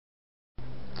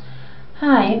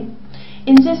Hi,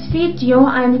 in this video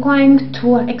I'm going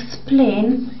to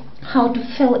explain how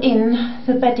to fill in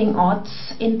the betting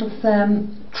odds into the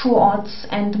true odds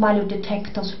and value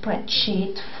detector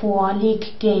spreadsheet for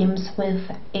league games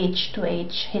with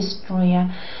age-to-age history.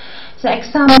 The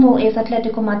example is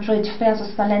Atletico Madrid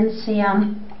versus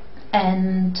Valencia,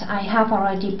 and I have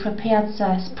already prepared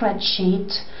the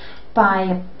spreadsheet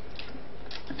by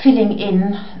filling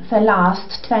in the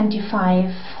last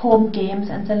 25 home games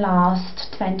and the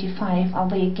last 25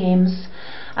 away games,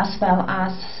 as well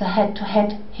as the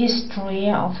head-to-head history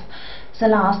of the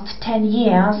last 10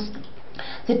 years.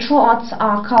 The true odds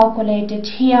are calculated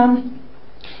here,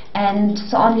 and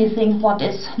the only thing what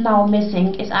is now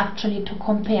missing is actually to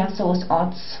compare those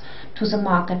odds to the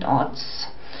market odds.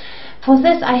 For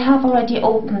this I have already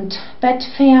opened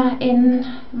Betfair in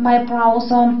my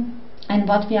browser, and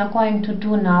what we are going to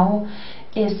do now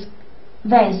is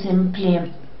very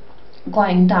simply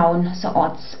going down the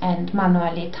odds and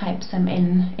manually type them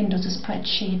into the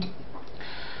spreadsheet.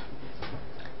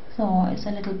 So it's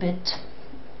a little bit,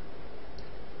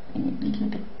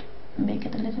 make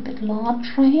it a little bit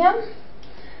larger here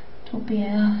to be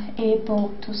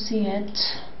able to see it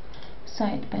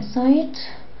side by side,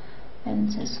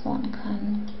 and this one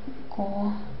can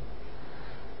go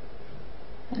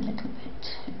a little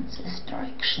bit in this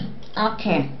direction.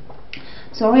 Okay,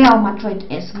 so Real Madrid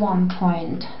is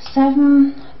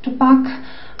 1.7 to back.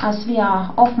 As we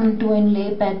are often doing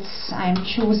lay bets, I'm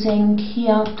choosing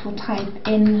here to type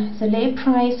in the lay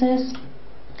prices.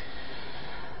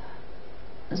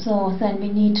 So then we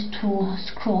need to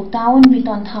scroll down. We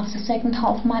don't have the second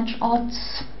half match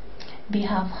odds. We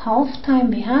have half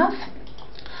time. Half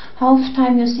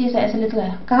time, you see there is a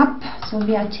little gap, so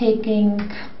we are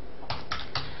taking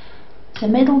the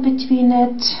middle between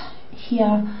it.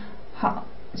 Here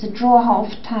the draw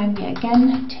half time, we are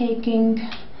again taking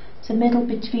the middle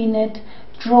between it.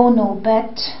 Draw no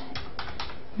bet,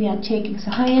 we are taking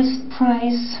the highest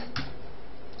price.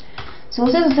 So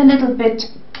this is a little bit,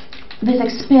 with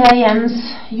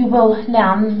experience you will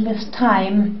learn with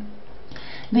time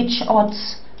which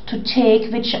odds to take,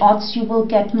 which odds you will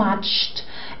get matched,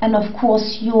 and of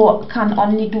course you can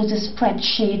only do the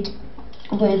spreadsheet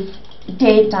with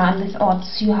data and with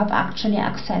odds you have actually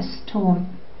access to.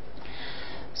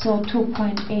 So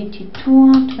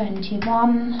 2.82,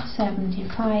 21,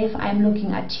 75, I'm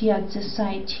looking at here at this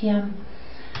side here,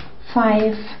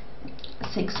 5,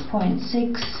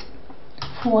 6.6,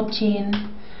 14,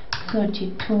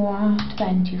 32,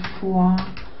 24,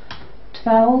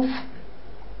 12.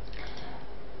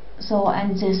 So,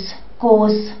 and this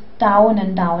goes down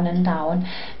and down and down.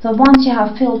 So once you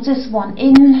have filled this one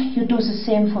in, you do the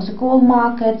same for the goal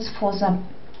markets. For the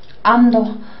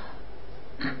under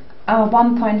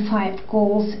 1.5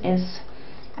 goals is,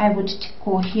 I would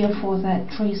go here for the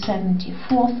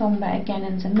 374, somewhere again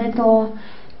in the middle,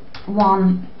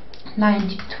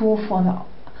 192 for the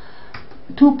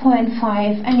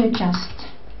 2.5, and you just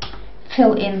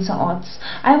fill in the odds.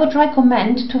 I would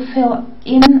recommend to fill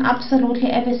in absolutely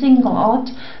every single odd,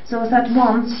 so that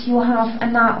once you have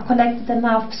collected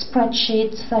enough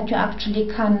spreadsheets that you actually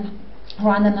can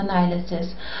run an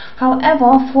analysis.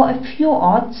 However, for a few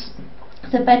odds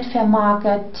the Betfair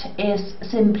market is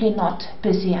simply not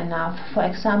busy enough. For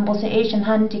example, the Asian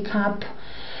handicap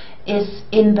is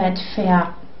in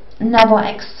Betfair never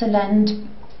excellent,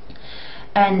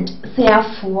 and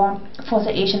therefore for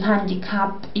the Asian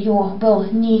handicap you will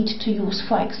need to use,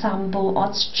 for example,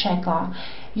 odds checker.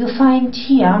 You find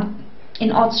here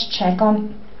in odds checker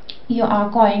you are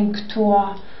going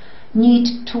to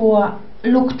need to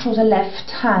look to the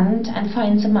left hand and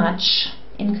find the match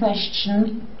in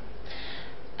question,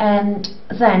 and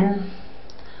then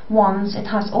once it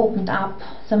has opened up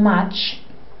the match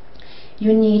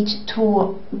you need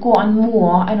to go on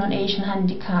more and on Asian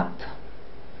handicap,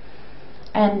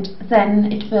 and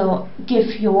then it will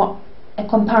give you a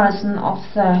comparison of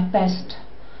the best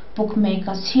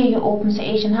bookmakers. Here you open the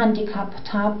Asian handicap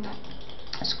tab,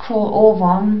 scroll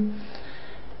over,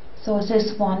 so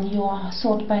this one you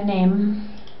sort by name,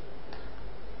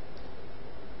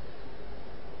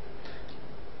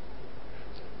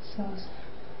 so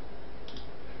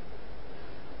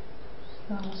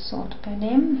sort by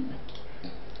name.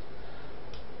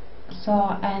 So,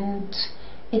 and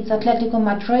it's Atletico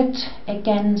Madrid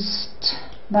against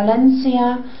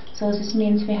Valencia, so this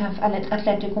means we have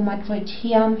Atletico Madrid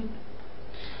here,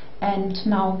 and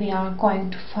now we are going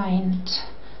to find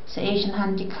the Asian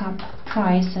handicap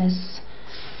prices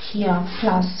here,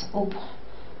 plus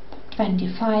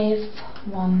 25,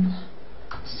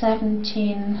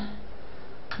 117,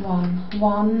 1,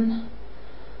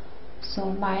 So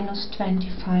minus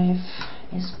 25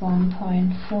 is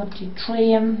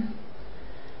 1.43.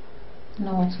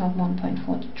 No, it's not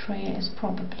 1.43, it's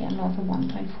probably another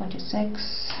 1.46.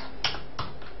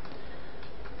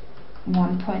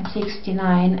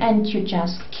 1.69, and you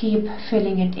just keep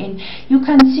filling it in. You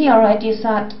can see already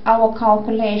that our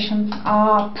calculations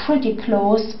are pretty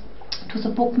close to the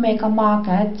bookmaker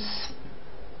markets,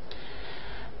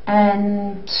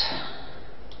 and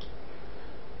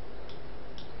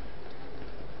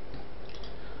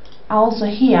also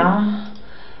here.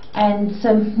 And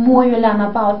the more you learn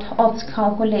about odds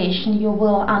calculation, you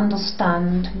will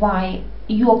understand why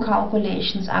your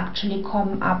calculations actually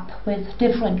come up with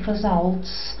different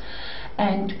results,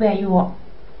 and where you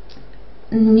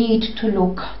need to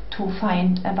look to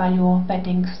find a value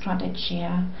betting strategy.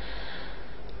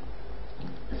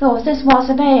 So this was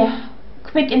a very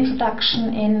quick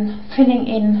introduction in filling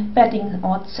in betting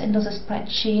odds into the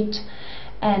spreadsheet,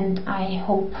 and I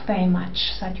hope very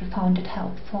much that you found it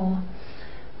helpful.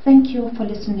 Thank you for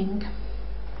listening.